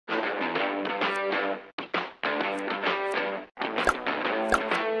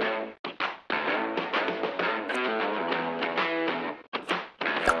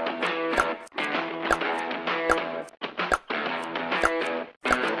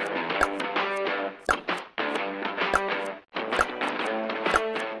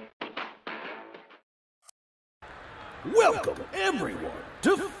Welcome, everyone,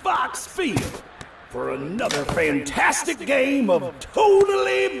 to Fox Field for another fantastic game of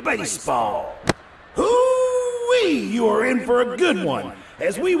Totally Baseball. Hoo-wee, you are in for a good one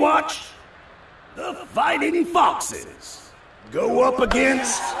as we watch the Fighting Foxes go up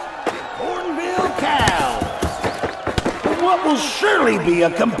against Cornville Cows. What will surely be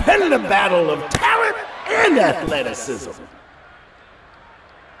a competitive battle of talent and athleticism.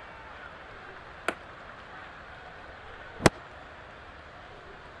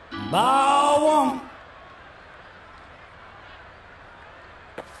 Ball one.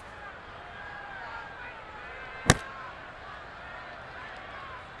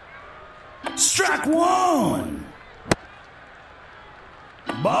 Strike one.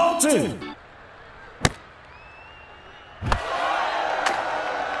 Ball two.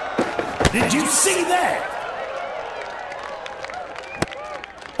 Did you see that?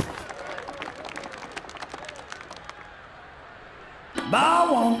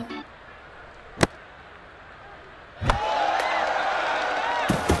 Ball one.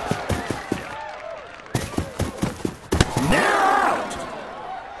 They're out.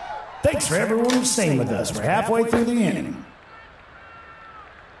 Thanks for everyone who's staying with us. We're halfway through the inning.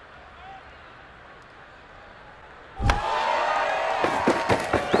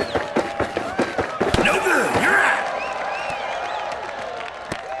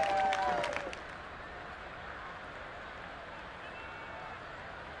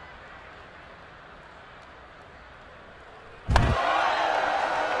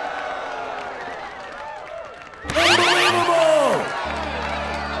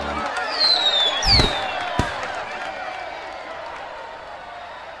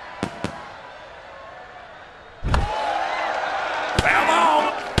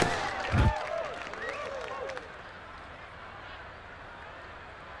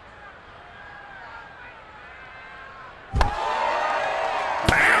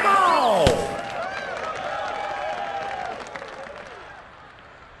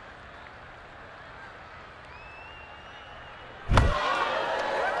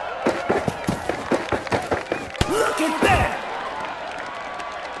 Look at that!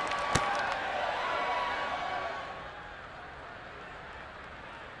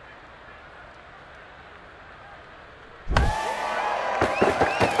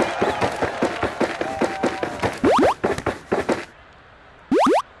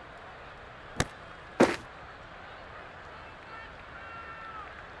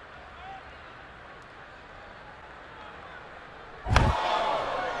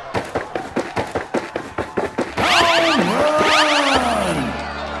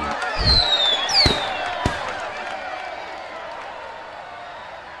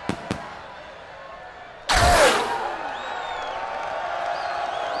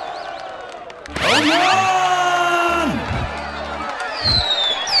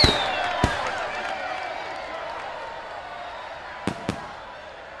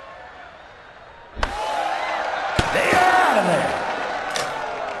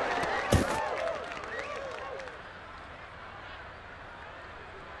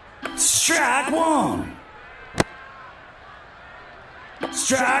 Strike one.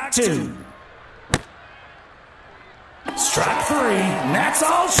 Strike two. Strike three, and that's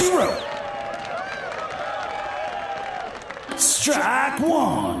all she wrote. Strike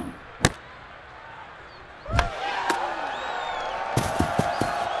one.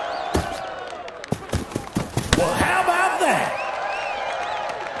 Well, how about that?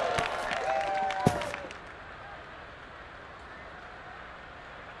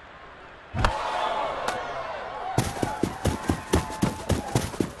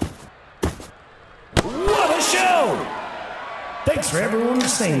 What a show! Thanks for everyone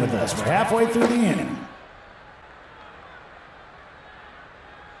who's staying with us. We're halfway through the inning.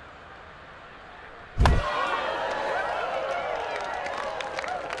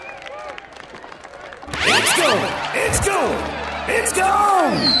 It's going! It's going! It's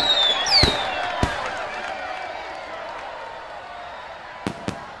gone!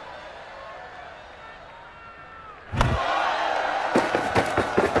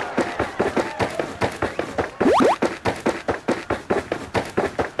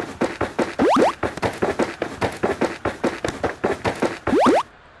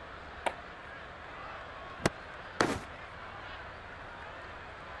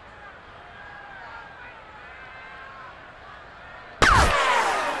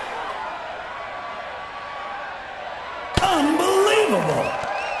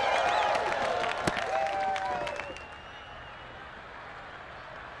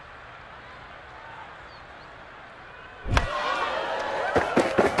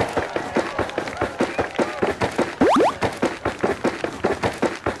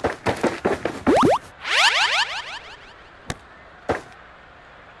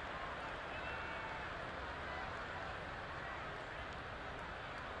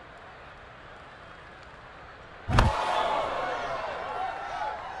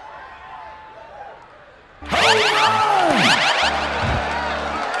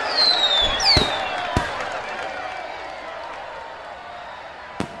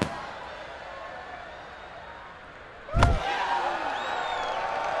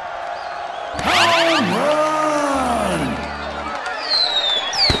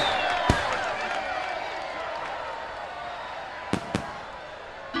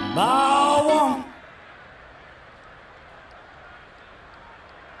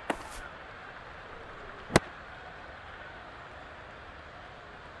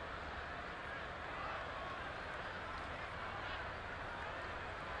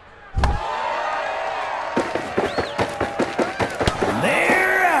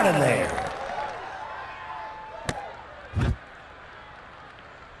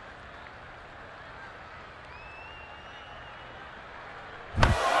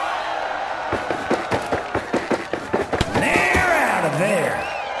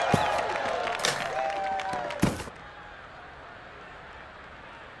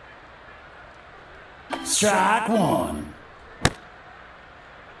 Strike one.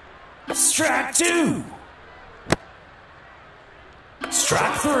 Strike two.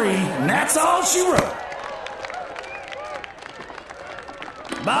 Strike three, and that's all she wrote.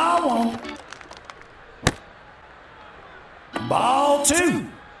 Ball one. Ball two.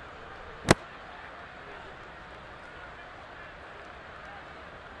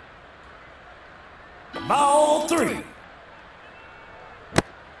 Ball three.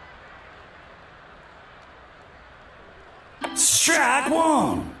 Strike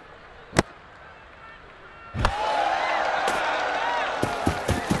one.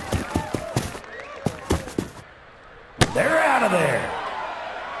 They're out of there.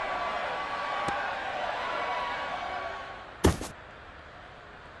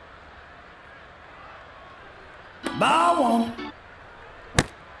 Ball one.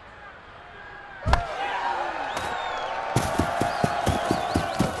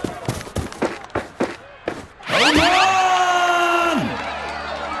 Home run!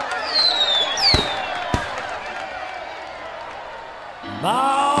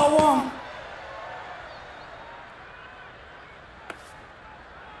 Ball one.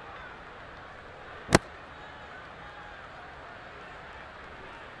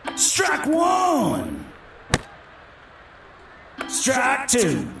 Strike one. Strike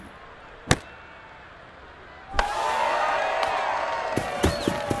two.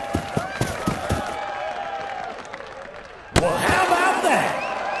 Well, how about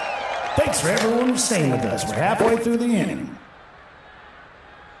that? Thanks for everyone who's staying with us. We're halfway through the inning.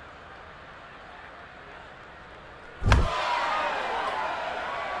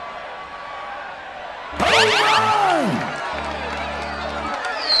 Home run!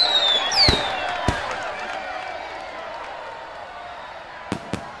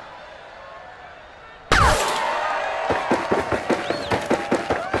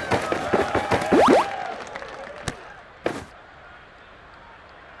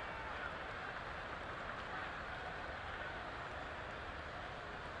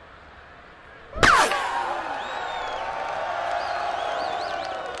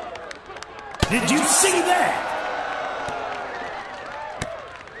 Did you see that?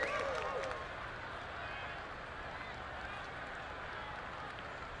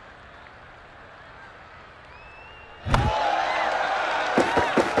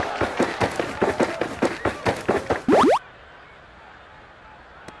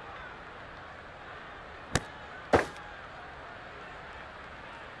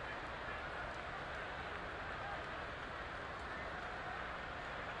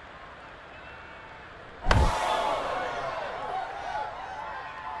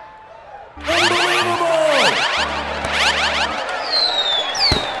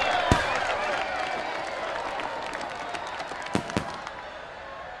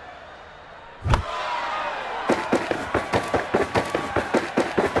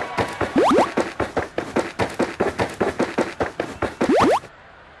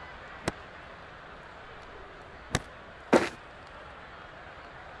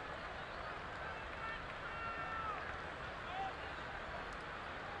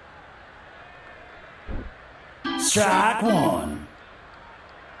 Strike one.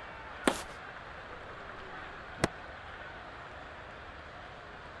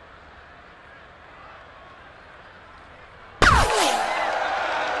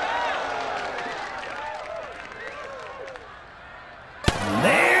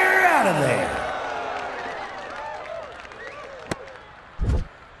 They're out of there.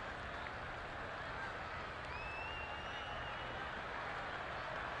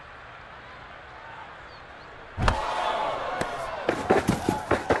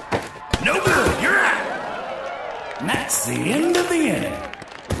 No good, you're out. And that's the end of the inning.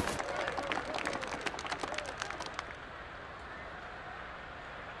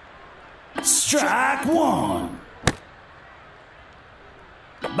 Strike one.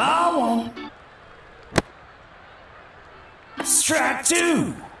 Ball one. Strike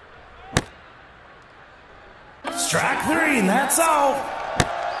two. Strike three, and that's all.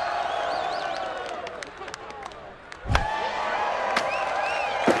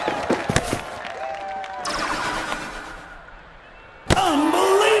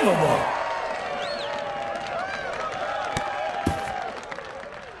 Unbelievable.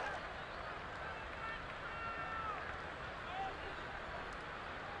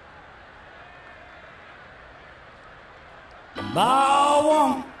 Ball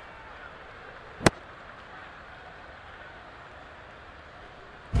one.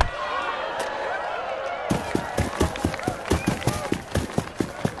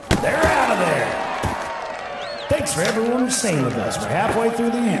 They're out of there. Thanks for everyone who's staying with us. We're halfway through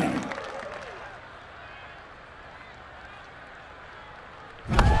the inning.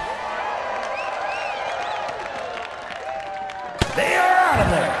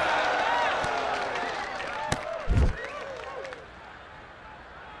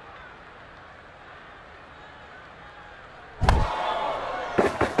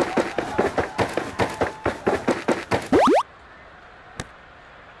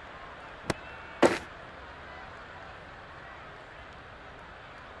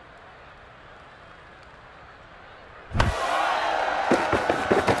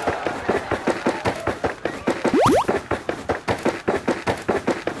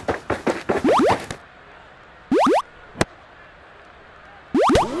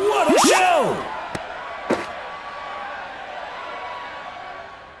 go!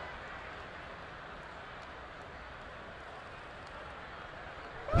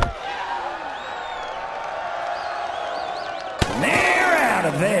 They're out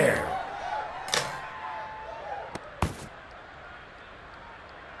of there.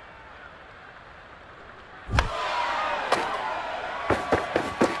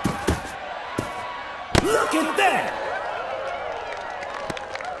 Look at that!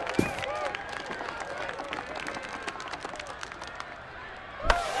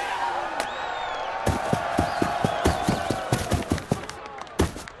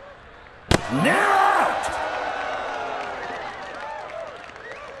 Now out!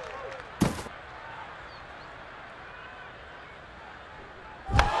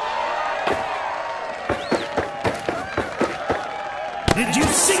 Did you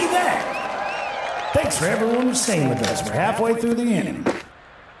see that? Thanks for everyone who's staying with us. We're halfway through the inning.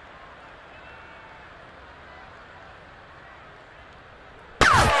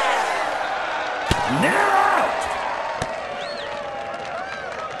 Now out!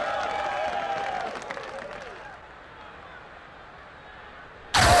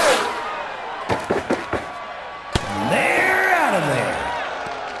 They're out of there.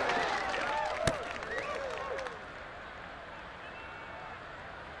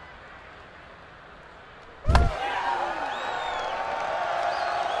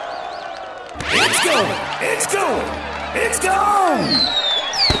 It's going! It's going! It's gone!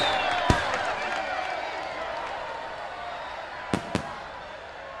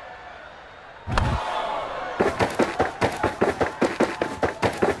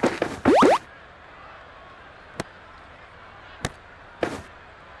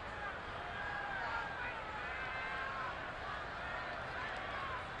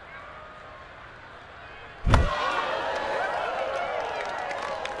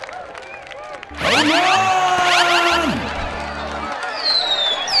 Home run!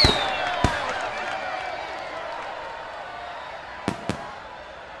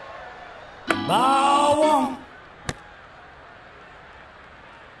 Ball one.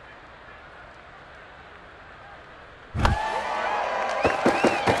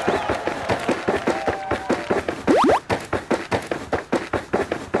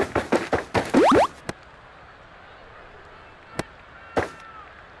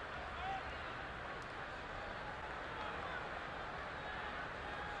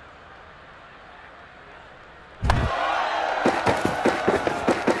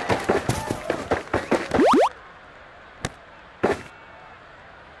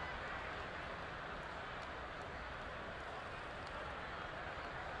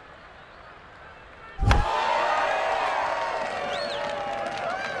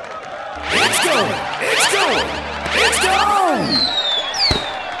 It's going! It's going! It's gone!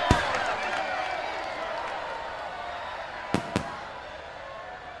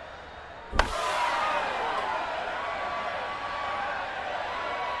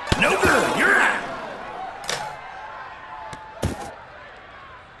 No good! You're out!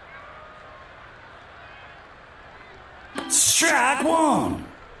 Strike one!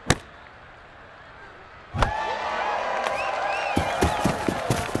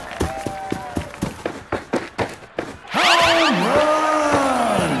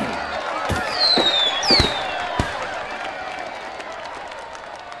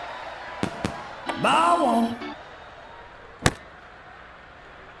 Ball one.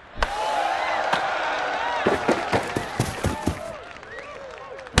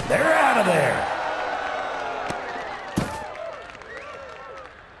 They're out of there.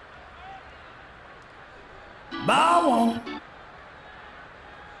 Ball one.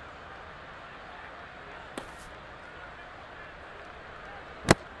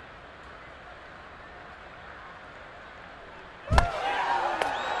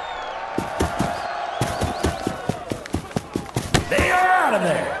 They are out of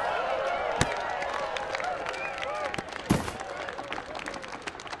there.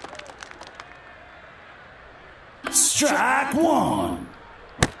 Strike one.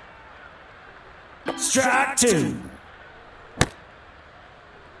 Strike two.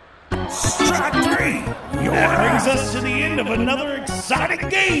 Strike three. That brings us to the end of another exciting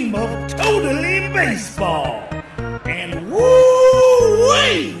game of Totally Baseball. And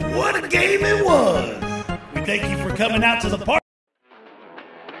woo-wee, what a game it was. We thank you for coming out to the park.